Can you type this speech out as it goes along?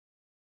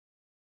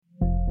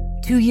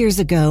2 years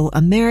ago,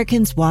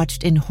 Americans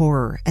watched in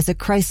horror as a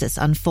crisis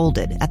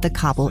unfolded at the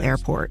Kabul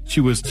airport.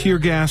 She was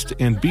tear-gassed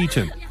and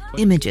beaten.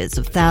 Images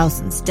of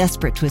thousands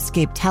desperate to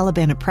escape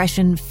Taliban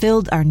oppression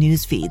filled our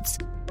news feeds.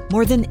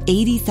 More than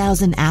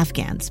 80,000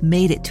 Afghans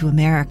made it to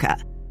America.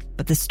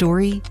 But the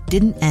story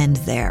didn't end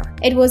there.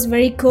 It was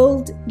very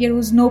cold. There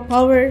was no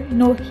power,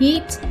 no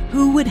heat.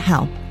 Who would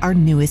help our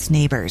newest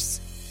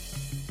neighbors?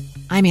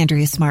 I'm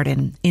Andrea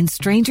Smartin. In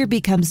Stranger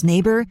Becomes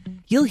Neighbor,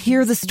 you'll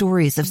hear the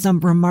stories of some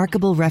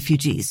remarkable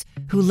refugees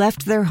who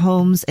left their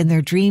homes and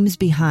their dreams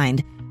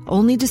behind,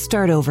 only to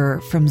start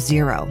over from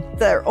zero.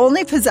 Their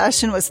only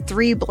possession was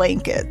 3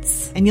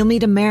 blankets. And you'll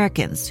meet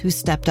Americans who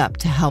stepped up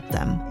to help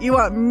them. You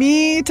want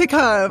me to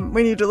come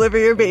when you deliver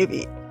your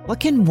baby. What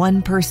can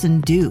one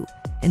person do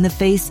in the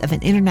face of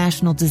an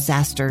international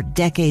disaster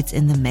decades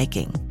in the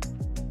making?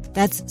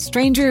 That's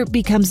Stranger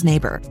Becomes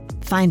Neighbor.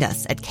 Find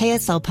us at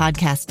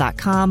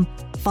kslpodcast.com.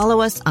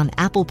 Follow us on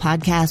Apple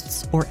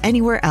Podcasts or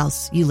anywhere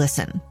else you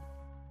listen.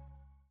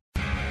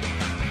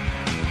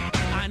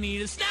 I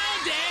need a snow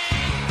day.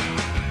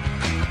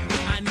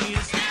 I need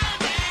a snow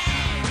day.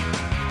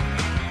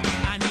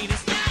 I need a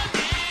snow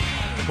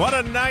day. What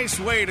a nice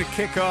way to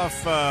kick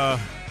off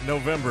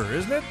November,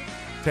 isn't it?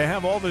 To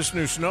have all this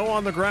new snow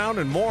on the ground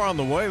and more on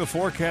the way. The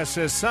forecast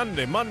says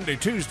Sunday, Monday,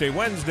 Tuesday,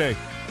 Wednesday.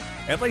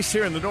 At least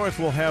here in the north,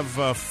 we'll have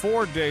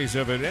 4 days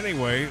of it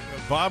anyway.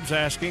 Bob's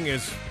asking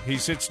as he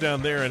sits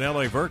down there in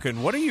L.A.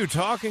 Virkin, what are you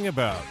talking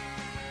about?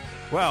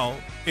 Well,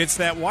 it's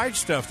that white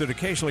stuff that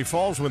occasionally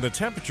falls when the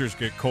temperatures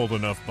get cold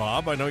enough,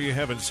 Bob. I know you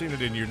haven't seen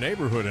it in your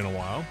neighborhood in a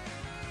while.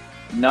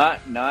 Not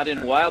in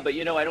a while, but,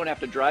 I don't have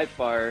to drive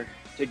far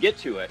to get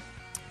to it.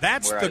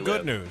 That's the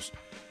good news.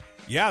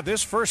 Yeah,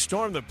 this first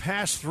storm that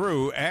passed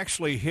through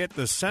actually hit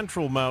the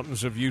central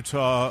mountains of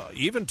Utah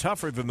even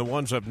tougher than the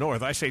ones up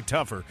north. I say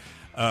tougher.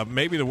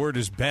 Maybe the word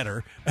is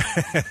better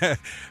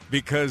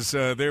because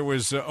there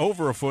was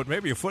over a foot,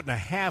 maybe a foot and a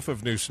half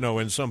of new snow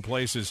in some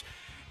places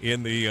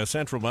in the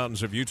central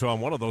mountains of Utah.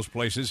 And one of those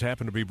places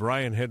happened to be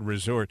Brian Head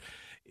Resort.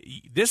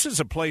 This is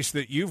a place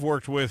that you've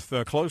worked with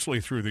closely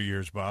through the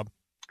years, Bob.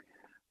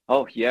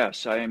 Oh,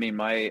 yes. I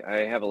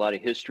have a lot of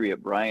history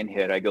at Brian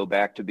Head. I go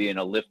back to being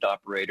a lift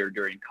operator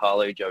during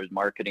college. I was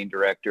marketing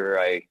director.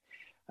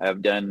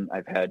 I've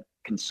had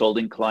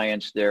consulting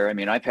clients there.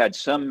 I've had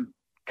some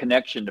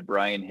connection to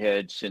Brian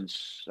Head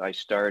since I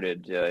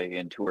started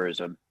in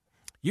tourism.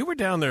 You were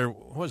down there,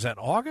 was that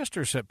August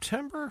or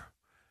September,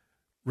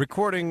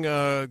 recording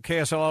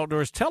KSL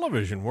Outdoors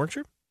television, weren't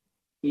you?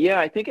 Yeah,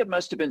 I think it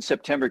must have been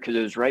September because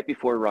it was right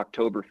before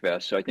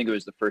Rocktoberfest, so I think it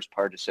was the first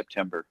part of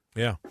September.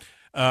 Yeah.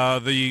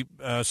 The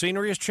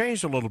scenery has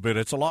changed a little bit.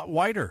 It's a lot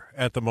whiter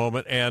at the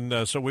moment,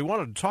 and so we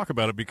wanted to talk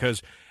about it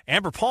because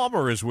Amber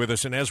Palmer is with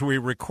us, and as we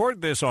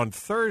record this on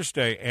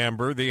Thursday,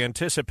 Amber, the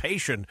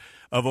anticipation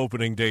of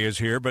opening day is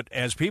here, but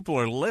as people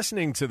are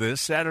listening to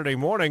this Saturday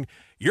morning,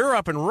 you're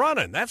up and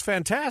running. That's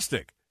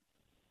fantastic.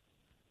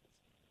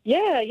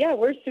 Yeah,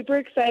 we're super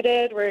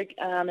excited. We're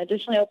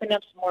additionally opening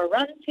up some more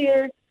runs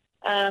here.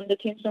 The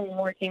team's been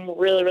working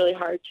really, really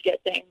hard to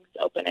get things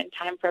open in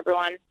time for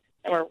everyone.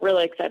 And we're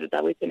really excited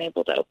that we've been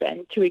able to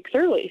open 2 weeks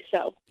early.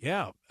 So,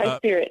 yeah, high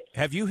spirit.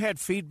 Have you had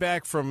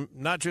feedback from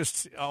not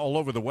just all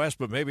over the West,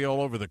 but maybe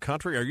all over the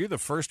country? Are you the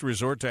first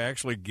resort to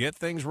actually get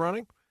things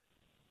running?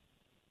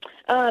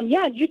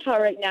 Yeah, in Utah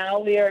right now,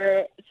 we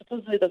are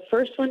supposedly the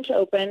first one to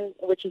open,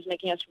 which is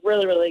making us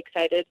really, really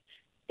excited.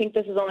 I think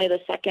this is only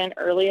the second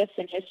earliest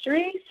in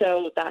history,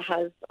 so that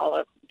has all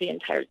of the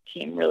entire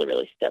team really,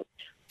 really stoked.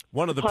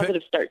 One of the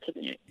positive start to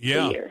the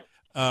year.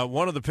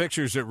 One of the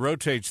pictures that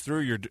rotates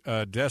through your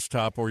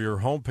desktop or your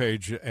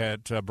homepage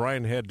at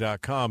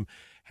brianhead.com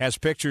has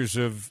pictures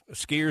of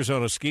skiers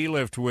on a ski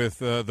lift with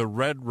the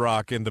Red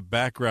Rock in the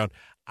background.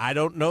 I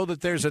don't know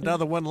that there's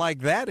another one like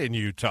that in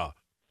Utah.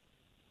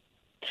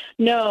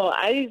 No,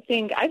 I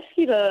think I've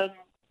skied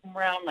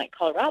around like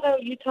Colorado,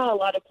 Utah, a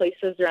lot of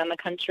places around the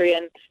country,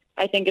 and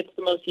I think it's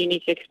the most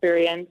unique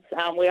experience.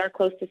 We are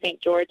close to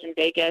St. George and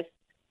Vegas,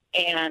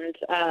 and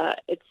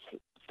it's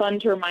fun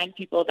to remind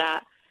people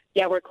that,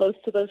 yeah, we're close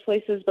to those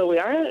places, but we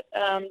are at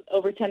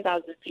over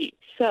 10,000 feet,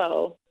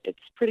 so it's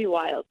pretty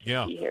wild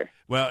to be here.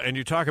 Well, and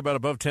you talk about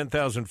above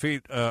 10,000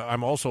 feet.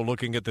 I'm also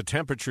looking at the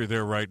temperature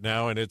there right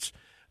now, and it's,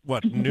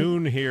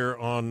 noon here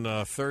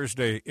on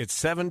Thursday. It's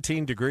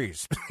 17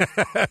 degrees.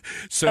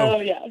 So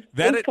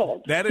it's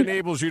cold. That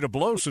enables you to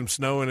blow some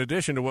snow in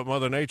addition to what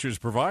Mother Nature is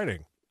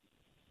providing.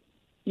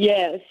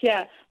 Yes,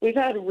 yeah. We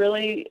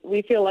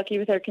feel lucky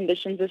with our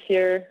conditions this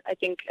year. I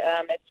think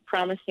it's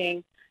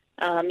promising.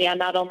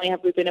 Not only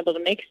have we been able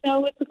to make snow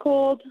with the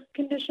cold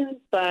conditions,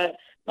 but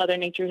Mother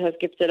Nature has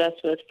gifted us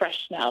with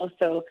fresh snow,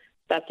 so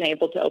that's been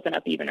able to open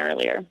up even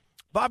earlier.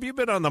 Bob, you've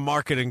been on the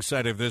marketing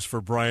side of this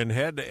for Brian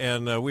Head,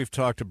 and we've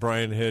talked to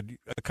Brian Head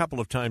a couple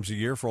of times a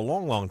year for a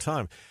long, long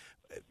time.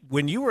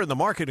 When you were in the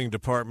marketing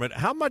department,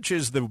 how much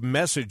is the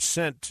message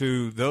sent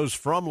to those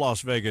from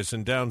Las Vegas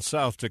and down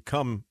south to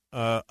come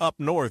up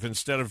north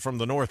instead of from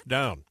the north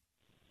down?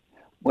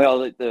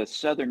 Well, the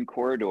southern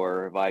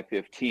corridor of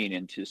I-15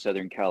 into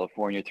Southern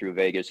California through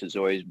Vegas has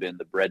always been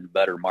the bread and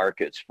butter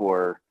markets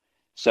for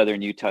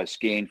Southern Utah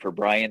skiing for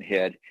Brian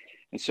Head.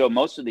 And so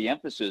most of the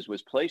emphasis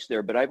was placed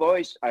there. But I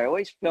always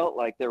felt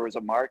like there was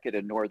a market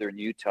in Northern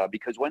Utah,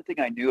 because one thing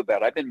I knew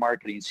about, I've been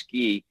marketing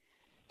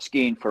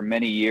skiing for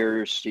many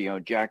years,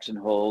 Jackson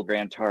Hole,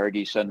 Grand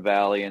Targhee, Sun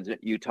Valley, and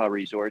Utah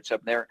resorts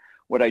up there.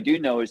 What I do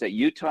know is that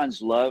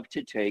Utahns love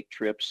to take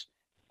trips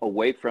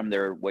away from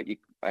their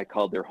I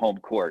call their home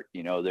court,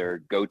 their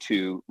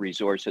go-to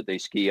resorts that they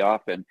ski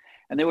off, and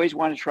they always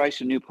want to try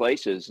some new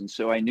places. And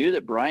so I knew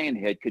that Brian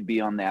Head could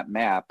be on that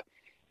map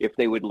if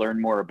they would learn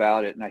more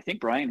about it. And I think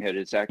Brian Head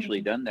has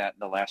actually done that in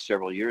the last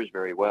several years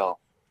very well.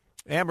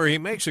 Amber, he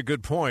makes a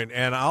good point,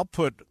 and I'll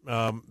put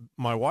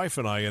my wife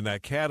and I in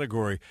that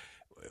category.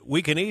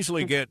 We can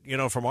easily get,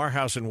 from our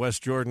house in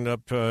West Jordan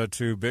up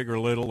to Big or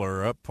Little,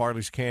 or up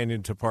Parley's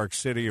Canyon to Park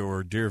City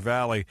or Deer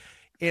Valley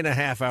in a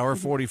half hour,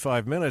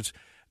 45 minutes.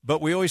 But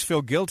we always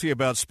feel guilty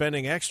about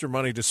spending extra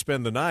money to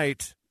spend the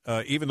night,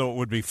 even though it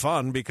would be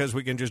fun, because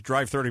we can just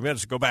drive 30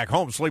 minutes, go back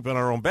home, sleep in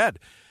our own bed.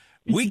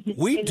 We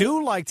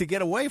do like to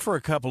get away for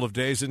a couple of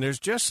days, and there's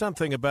just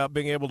something about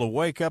being able to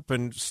wake up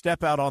and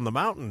step out on the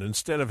mountain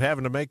instead of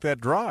having to make that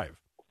drive.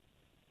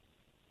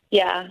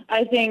 Yeah,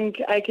 I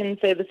think I can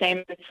say the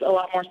same. It's a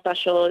lot more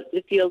special.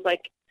 It feels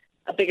like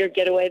a bigger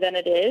getaway than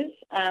it is.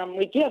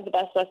 We do have the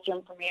Best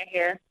Western Premier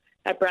here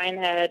at Brian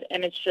Head,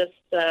 and it's just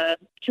a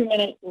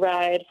 2-minute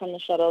ride from the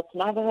shuttle to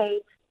Navajo,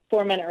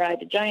 4-minute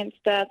ride to Giant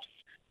Steps.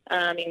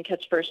 You can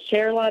catch first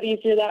chair a lot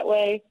easier that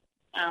way.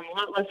 A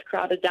lot less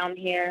crowded down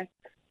here.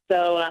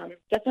 So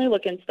definitely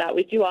look into that.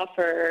 We do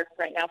offer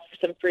right now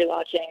some free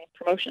lodging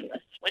promotion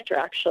this winter,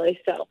 actually.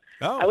 So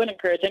I would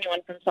encourage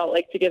anyone from Salt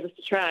Lake to give us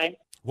a try.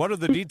 What are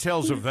the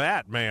details of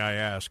that, may I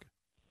ask?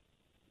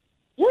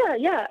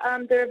 Yeah.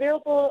 They're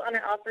available on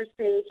our offers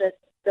page at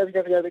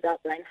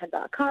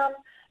www.brianhead.com.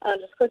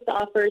 Just click the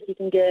offers. You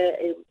can get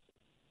a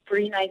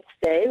free night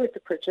stay with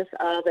the purchase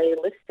of a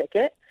lift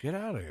ticket. Get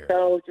out of here.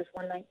 So just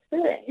one night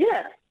stay.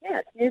 Yeah.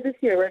 It's new this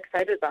year. We're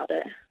excited about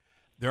it.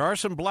 There are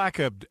some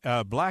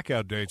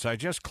blackout dates. I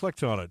just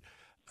clicked on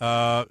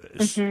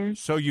it.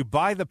 So you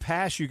buy the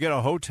pass, you get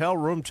a hotel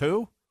room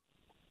too?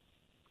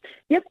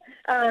 Yep.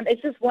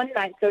 It's just one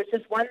night. So it's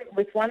just one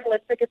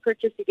lift ticket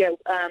purchase. You get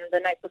the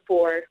night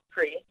before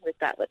free with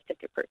that lift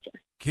ticket purchase.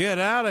 Get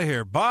out of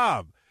here,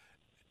 Bob.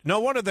 No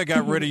wonder they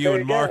got rid of you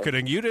in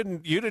marketing. You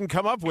didn't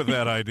come up with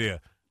that idea.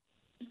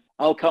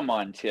 Oh, come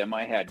on, Tim.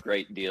 I had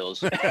great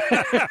deals. I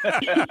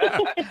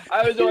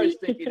was always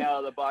thinking out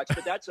of the box,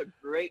 but that's a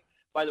great,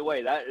 by the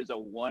way, that is a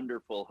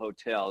wonderful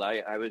hotel.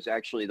 I was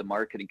actually the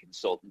marketing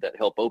consultant that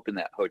helped open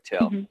that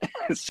hotel.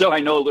 So I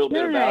know a little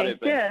bit about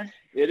it, but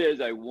it is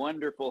a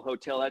wonderful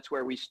hotel. That's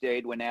where we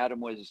stayed when Adam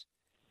was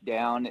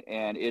down,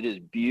 and it is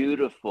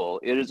beautiful.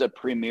 It is a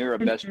premier, a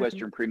Best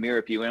Western Premier.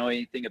 If you know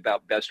anything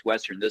about Best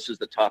Western, this is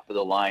the top of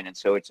the line, and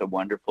so it's a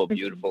wonderful,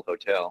 beautiful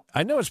hotel.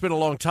 I know it's been a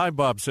long time,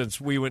 Bob,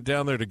 since we went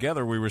down there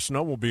together. We were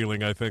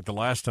snowmobiling, I think, the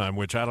last time,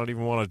 which I don't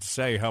even want to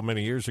say how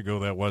many years ago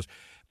that was.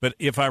 But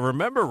if I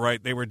remember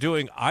right, they were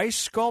doing ice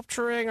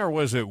sculpturing, or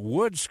was it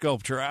wood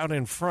sculpture out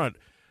in front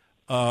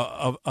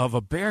of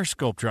a bear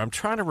sculpture? I'm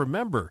trying to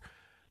remember.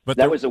 But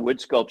that was a wood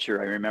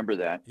sculpture. I remember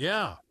that.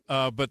 Yeah.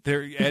 But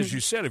there, as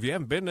you said, if you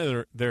haven't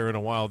been there in a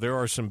while, there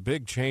are some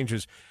big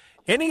changes.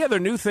 Any other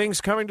new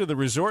things coming to the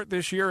resort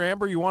this year,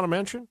 Amber, you want to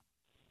mention?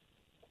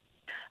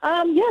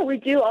 Yeah, we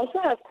do also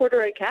have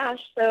corduroy cash.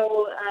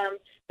 So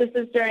this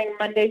is during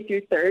Monday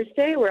through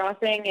Thursday. We're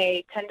offering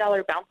a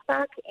 $10 bounce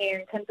back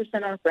and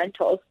 10% off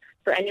rentals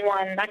for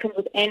anyone. That comes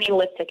with any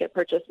lift ticket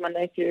purchase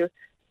Monday through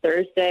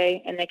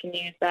Thursday, and they can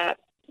use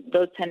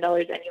those $10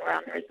 anywhere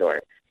on the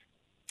resort.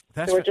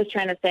 So we're just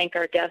trying to thank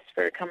our guests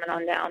for coming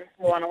on down.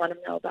 We want to let them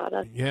know about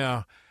us.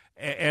 Yeah.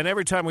 And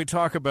every time we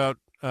talk about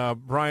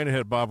Brian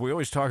Head, Bob, we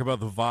always talk about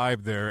the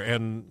vibe there.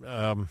 And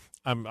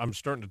I'm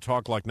starting to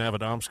talk like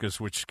Navadomskis,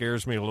 which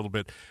scares me a little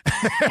bit.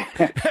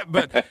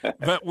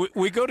 but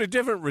we go to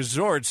different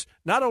resorts,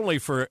 not only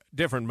for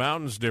different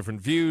mountains,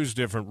 different views,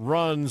 different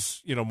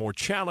runs, more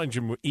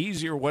challenging,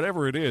 easier,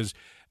 whatever it is,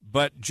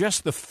 but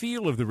just the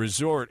feel of the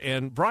resort.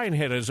 And Brian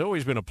Head has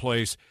always been a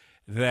place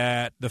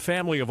that the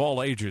family of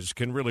all ages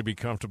can really be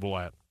comfortable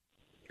at.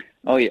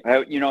 Oh, yeah. I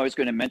was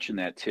going to mention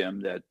that,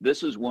 Tim, that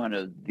this is one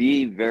of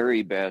the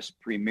very best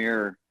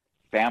premier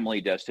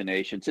family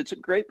destinations. It's a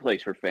great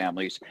place for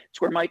families. It's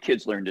where my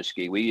kids learned to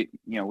ski. We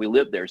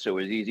lived there, so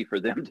it was easy for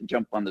them to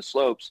jump on the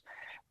slopes.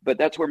 But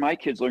that's where my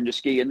kids learned to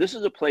ski. And this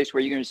is a place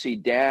where you're going to see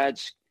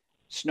dads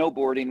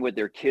snowboarding with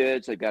their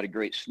kids. They've got a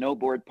great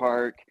snowboard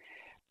park.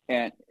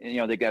 And,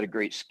 they've got a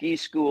great ski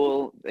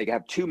school. They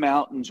have 2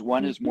 mountains.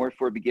 One is more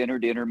for beginner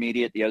to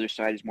intermediate. The other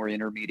side is more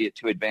intermediate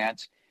to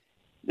advanced.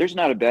 There's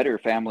not a better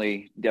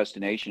family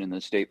destination in the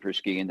state for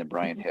skiing than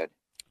Brian Head.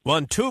 Well,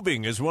 and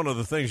tubing is one of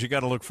the things you got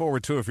to look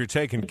forward to if you're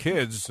taking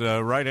kids,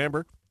 right,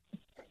 Amber?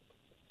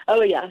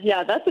 Oh,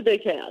 yeah, that's a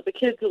big hit. The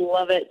kids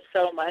love it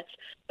so much.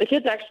 The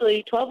kids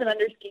actually, 12 and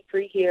under, ski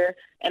free here,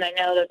 and I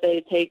know that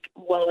they take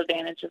well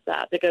advantage of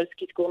that. They go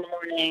ski school in the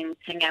morning,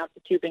 hang out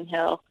at Tubing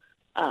Hill.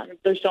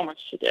 There's so much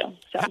to do.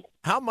 So,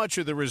 how much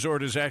of the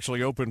resort is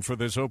actually open for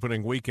this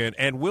opening weekend,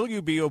 and will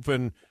you be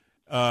open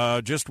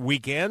just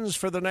weekends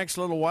for the next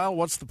little while?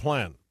 What's the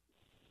plan?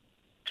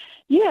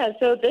 Yeah,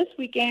 so this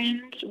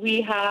weekend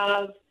we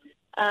have,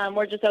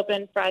 we're just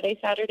open Friday,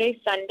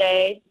 Saturday,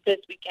 Sunday, this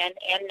weekend,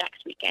 and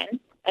next weekend.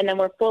 And then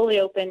we're fully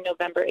open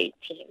November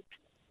 18th.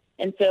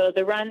 And so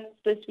the runs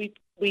this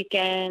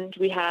weekend,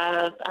 we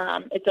have,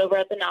 it's over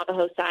at the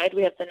Navajo side.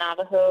 We have the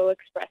Navajo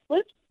Express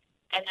Lift.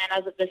 And then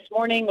as of this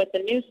morning with the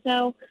new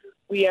snow,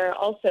 we are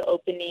also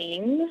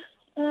opening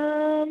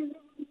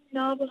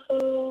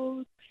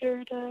Navajo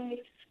Paradise.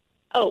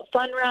 Oh,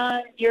 Fun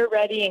Run, You're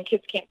Ready, and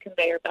Kids Camp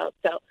Conveyor Belt.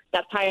 So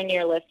that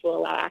Pioneer List will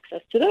allow access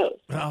to those.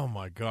 Oh,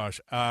 my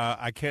gosh.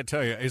 I can't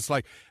tell you. It's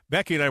like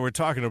Becky and I were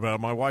talking about,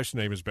 my wife's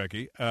name is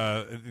Becky.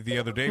 The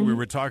other day we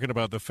were talking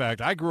about the fact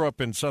I grew up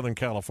in Southern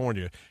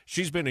California.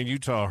 She's been in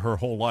Utah her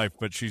whole life,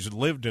 but she's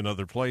lived in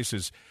other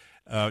places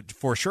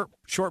for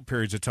short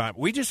periods of time.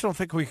 We just don't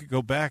think we could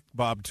go back,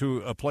 Bob, to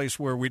a place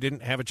where we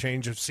didn't have a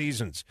change of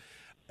seasons.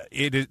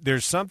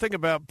 There's something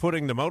about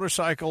putting the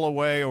motorcycle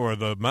away or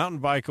the mountain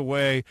bike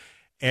away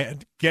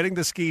and getting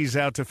the skis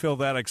out to fill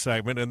that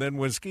excitement, and then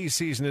when ski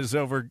season is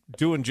over,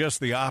 doing just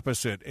the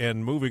opposite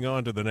and moving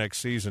on to the next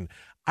season.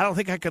 I don't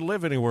think I could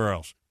live anywhere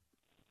else.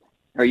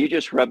 Are you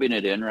just rubbing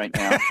it in right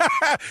now?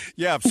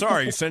 Yeah, I'm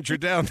sorry, since you're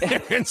down there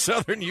in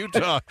southern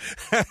Utah.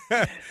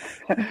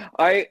 And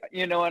I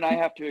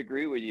have to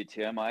agree with you,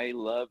 Tim. I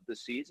love the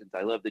seasons.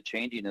 I love the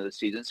changing of the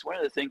seasons. One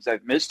of the things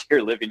I've missed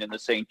here living in the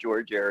St.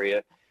 George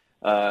area.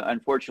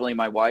 Unfortunately,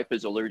 my wife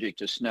is allergic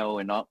to snow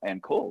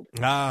and cold.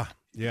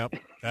 Yep,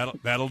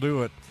 that'll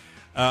do it.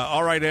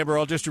 All right, Amber,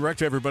 I'll just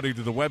direct everybody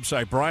to the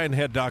website,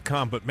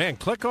 brianhead.com. But, man,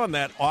 click on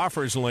that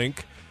offers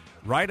link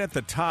right at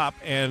the top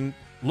and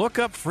look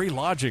up free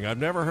lodging. I've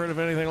never heard of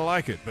anything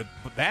like it, but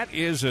that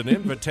is an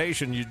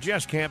invitation you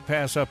just can't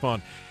pass up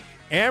on.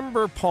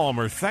 Amber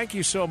Palmer, thank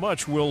you so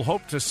much. We'll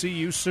hope to see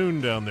you soon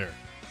down there.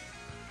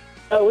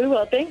 Oh, we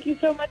will. Thank you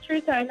so much for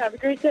your time. Have a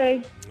great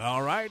day.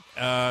 All right.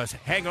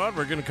 Hang on.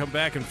 We're going to come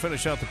back and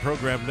finish out the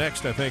program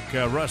next. I think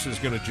Russ is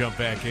going to jump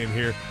back in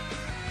here.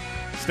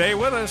 Stay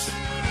with us.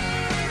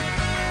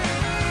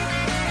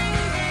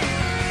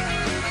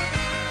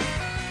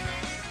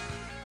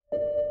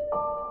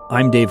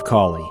 I'm Dave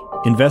Cawley,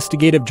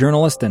 investigative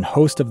journalist and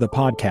host of the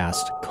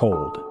podcast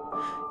Cold.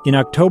 In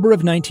October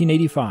of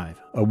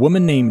 1985, a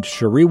woman named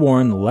Cherie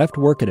Warren left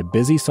work at a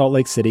busy Salt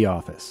Lake City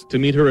office to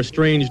meet her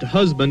estranged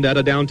husband at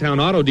a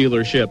downtown auto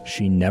dealership.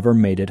 She never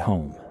made it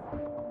home.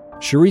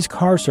 Cherie's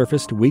car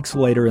surfaced weeks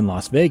later in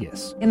Las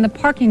Vegas. In the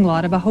parking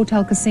lot of a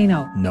hotel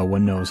casino. No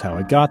one knows how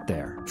it got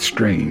there.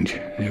 Strange.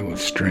 It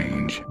was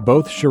strange.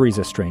 Both Cherie's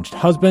estranged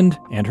husband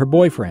and her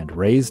boyfriend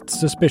raised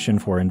suspicion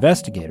for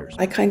investigators.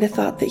 I kind of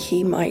thought that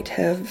he might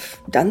have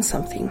done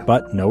something.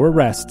 But no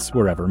arrests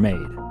were ever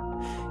made.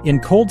 In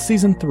Cold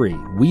Season 3,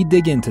 we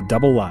dig into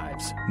double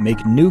lives,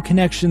 make new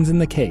connections in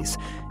the case,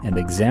 and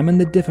examine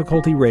the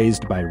difficulty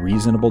raised by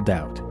reasonable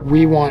doubt.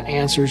 We want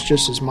answers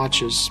just as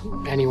much as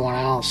anyone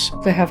else.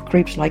 They have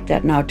creeps like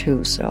that now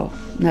too, so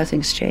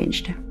nothing's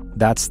changed.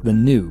 That's the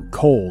new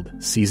Cold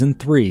Season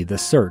 3, The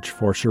Search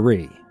for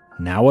Cherie,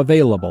 now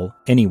available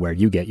anywhere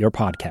you get your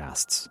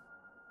podcasts.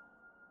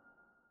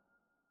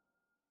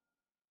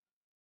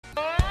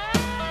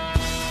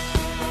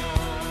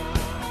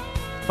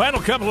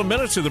 Final couple of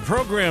minutes of the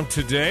program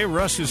today.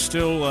 Russ is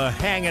still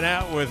hanging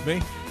out with me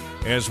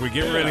as we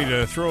get ready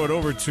to throw it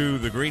over to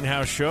the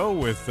Greenhouse Show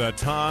with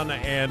Ton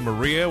and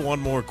Maria. One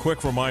more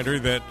quick reminder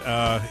that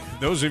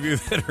those of you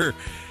that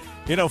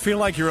are, feel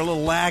like you're a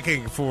little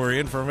lacking for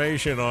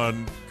information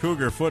on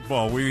Cougar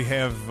football, we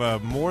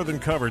have more than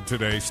covered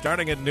today.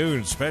 Starting at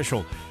noon,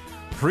 special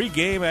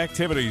pre-game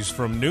activities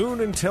from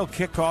noon until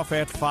kickoff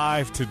at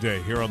 5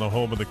 today here on the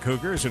home of the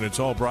Cougars, and it's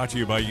all brought to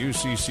you by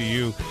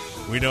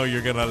UCCU. We know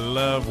you're going to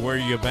love where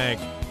you bank,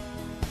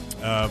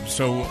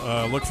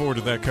 so look forward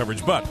to that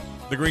coverage. But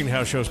the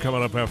Greenhouse Show is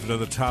coming up after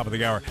the top of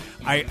the hour.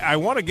 I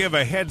want to give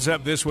a heads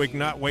up this week,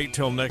 not wait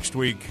till next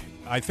week.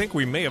 I think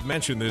we may have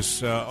mentioned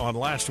this on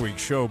last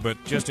week's show, but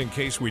just in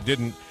case we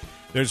didn't,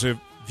 there's a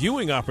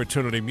viewing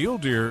opportunity, mule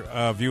deer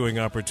viewing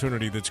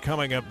opportunity that's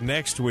coming up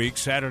next week,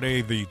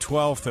 Saturday the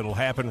 12th. It'll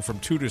happen from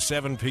 2 to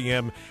 7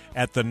 p.m.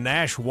 at the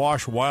Nash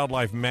Wash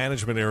Wildlife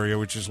Management Area,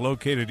 which is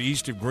located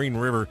east of Green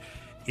River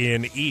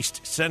in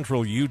east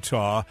central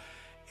Utah.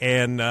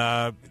 And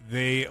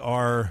they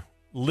are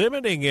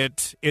limiting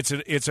it. It's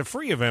a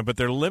free event, but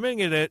they're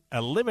limiting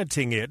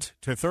it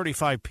to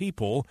 35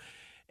 people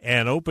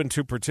and open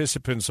to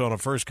participants on a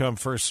first-come,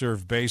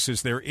 first-served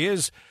basis. There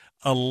is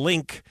a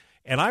link,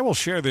 and I will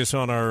share this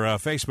on our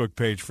Facebook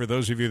page for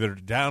those of you that are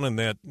down in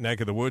that neck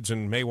of the woods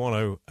and may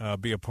want to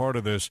be a part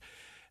of this.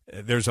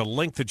 There's a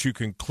link that you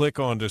can click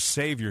on to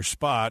save your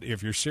spot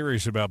if you're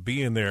serious about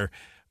being there.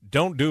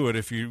 Don't do it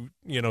if you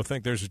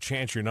think there's a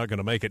chance you're not going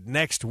to make it.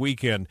 Next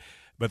weekend,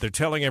 But they're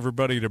telling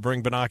everybody to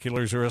bring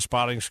binoculars or a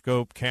spotting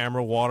scope,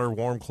 camera, water,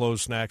 warm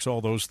clothes, snacks,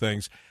 all those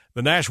things.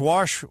 The Nash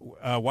Wash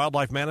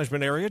Wildlife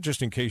Management Area,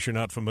 just in case you're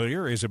not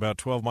familiar, is about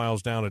 12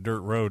 miles down a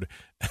dirt road.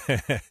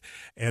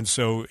 And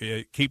so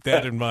keep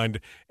that in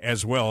mind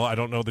as well. I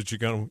don't know that you're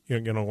going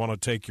to want to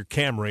take your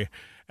Camry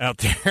out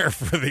there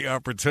for the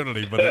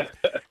opportunity, but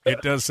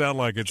it does sound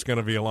like it's going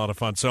to be a lot of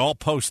fun. So I'll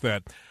post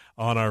that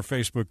on our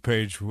Facebook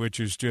page, which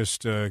is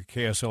just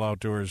KSL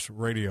Outdoors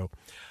Radio.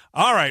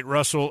 All right,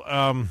 Russell.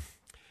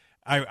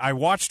 I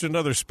watched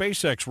another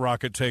SpaceX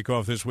rocket take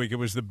off this week. It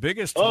was the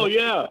biggest. Oh,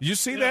 yeah. You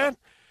see that?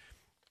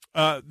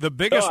 The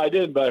biggest. No, I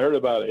didn't, but I heard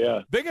about it,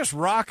 yeah. Biggest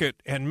rocket,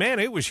 and man,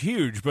 it was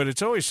huge, but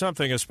it's always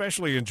something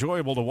especially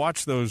enjoyable to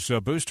watch those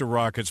booster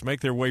rockets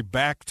make their way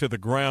back to the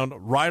ground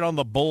right on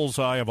the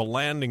bullseye of a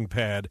landing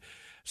pad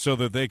so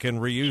that they can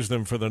reuse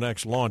them for the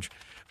next launch.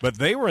 But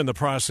they were in the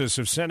process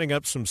of sending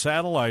up some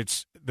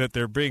satellites that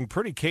they're being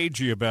pretty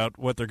cagey about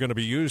what they're going to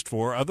be used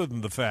for, other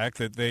than the fact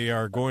that they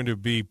are going to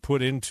be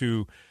put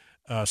into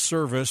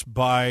service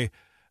by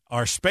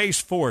our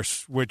Space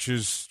Force, which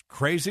is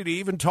crazy to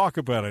even talk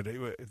about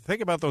it.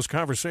 Think about those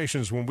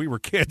conversations when we were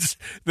kids,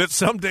 that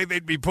someday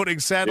they'd be putting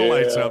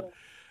satellites up,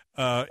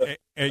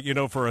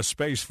 for a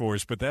Space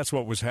Force. But that's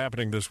what was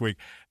happening this week.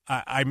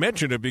 I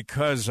mentioned it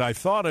because I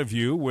thought of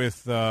you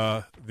with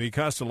the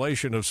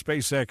constellation of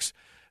SpaceX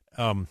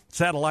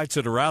satellites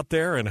that are out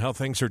there and how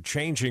things are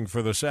changing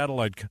for the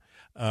satellite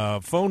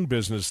phone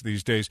business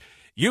these days.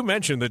 You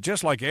mentioned that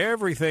just like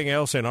everything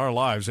else in our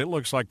lives, it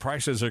looks like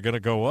prices are going to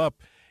go up.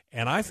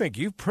 And I think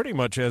you pretty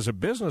much, as a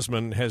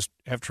businessman,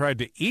 have tried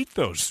to eat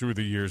those through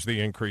the years, the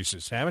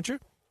increases, haven't you?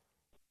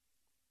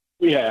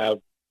 We have.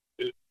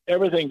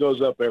 Everything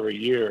goes up every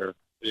year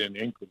in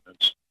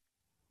increments.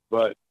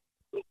 But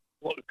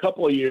a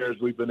couple of years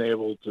we've been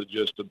able to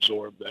just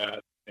absorb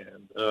that.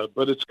 And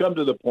but it's come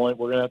to the point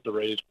we're going to have to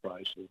raise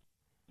prices.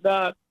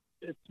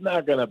 It's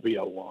not going to be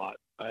a lot.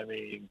 I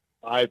mean,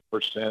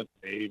 5%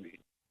 maybe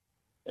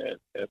at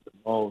the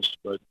most,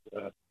 but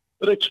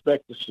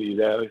expect to see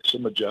that,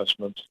 some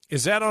adjustments.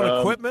 Is that on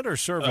equipment or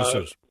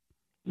services?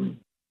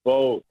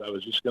 Both. I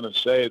was just going to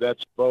say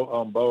that's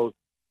on both.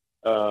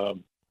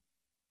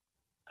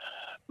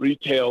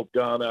 Retail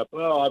gone up.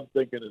 Well, I'm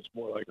thinking it's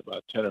more like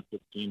about 10 or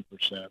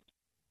 15%.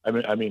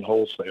 I mean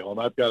wholesale, and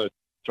I've got to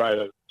try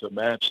to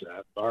match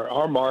that.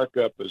 Our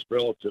markup is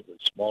relatively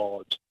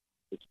small.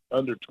 It's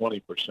under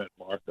 20%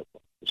 markup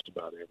on just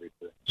about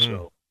everything.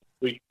 So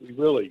we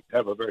really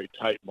have a very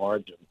tight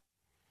margin.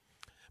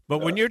 But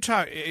when you're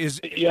talking,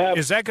 is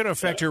that going to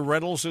affect your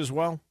rentals as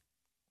well?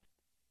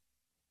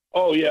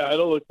 Oh, yeah.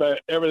 It'll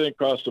affect everything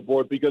across the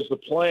board because the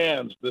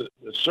plans, the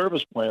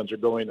service plans are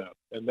going up.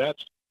 And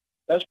that's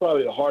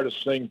probably the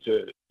hardest thing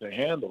to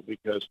handle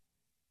because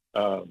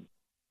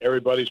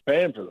everybody's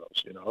paying for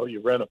those. You know,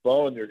 you rent a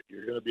phone,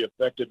 you're going to be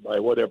affected by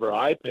whatever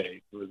I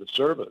pay for the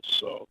service.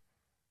 So,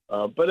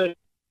 but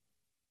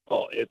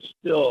it's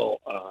still,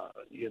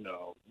 you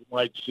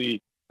might see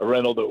a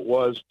rental that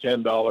was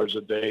 $10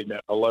 a day, now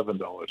 $11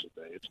 a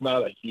day. It's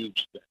not a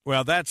huge thing.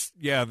 Well, that's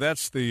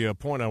the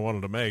point I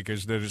wanted to make,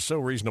 is that it's so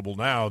reasonable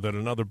now that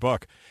another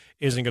buck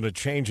isn't going to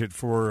change it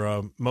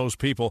for most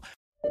people.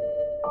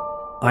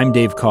 I'm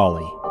Dave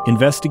Cawley,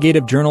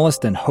 investigative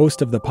journalist and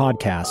host of the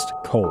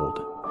podcast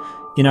Cold.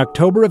 In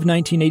October of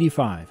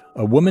 1985,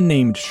 a woman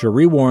named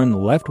Cherie Warren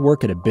left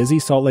work at a busy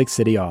Salt Lake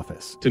City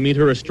office to meet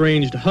her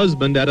estranged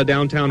husband at a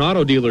downtown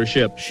auto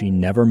dealership. She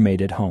never made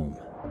it home.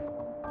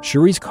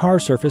 Cherie's car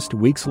surfaced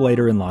weeks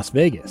later in Las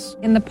Vegas.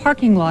 In the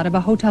parking lot of a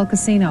hotel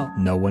casino.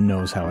 No one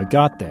knows how it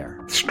got there.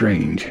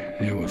 Strange.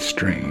 It was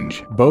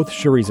strange. Both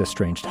Cherie's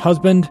estranged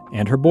husband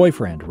and her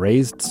boyfriend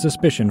raised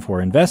suspicion for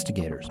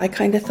investigators. I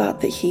kind of thought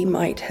that he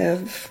might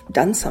have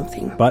done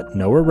something. But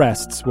no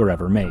arrests were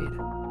ever made.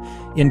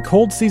 In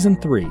Cold Season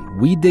 3,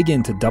 we dig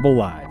into double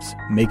lives,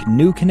 make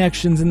new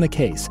connections in the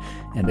case,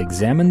 and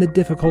examine the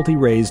difficulty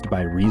raised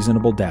by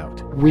reasonable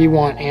doubt. We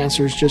want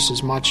answers just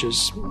as much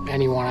as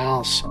anyone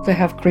else. They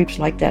have creeps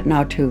like that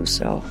now, too,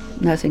 so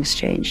nothing's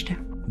changed.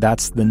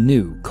 That's the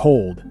new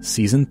Cold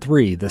Season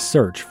 3, The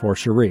Search for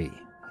Cherie,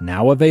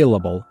 now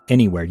available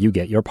anywhere you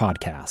get your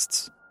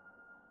podcasts.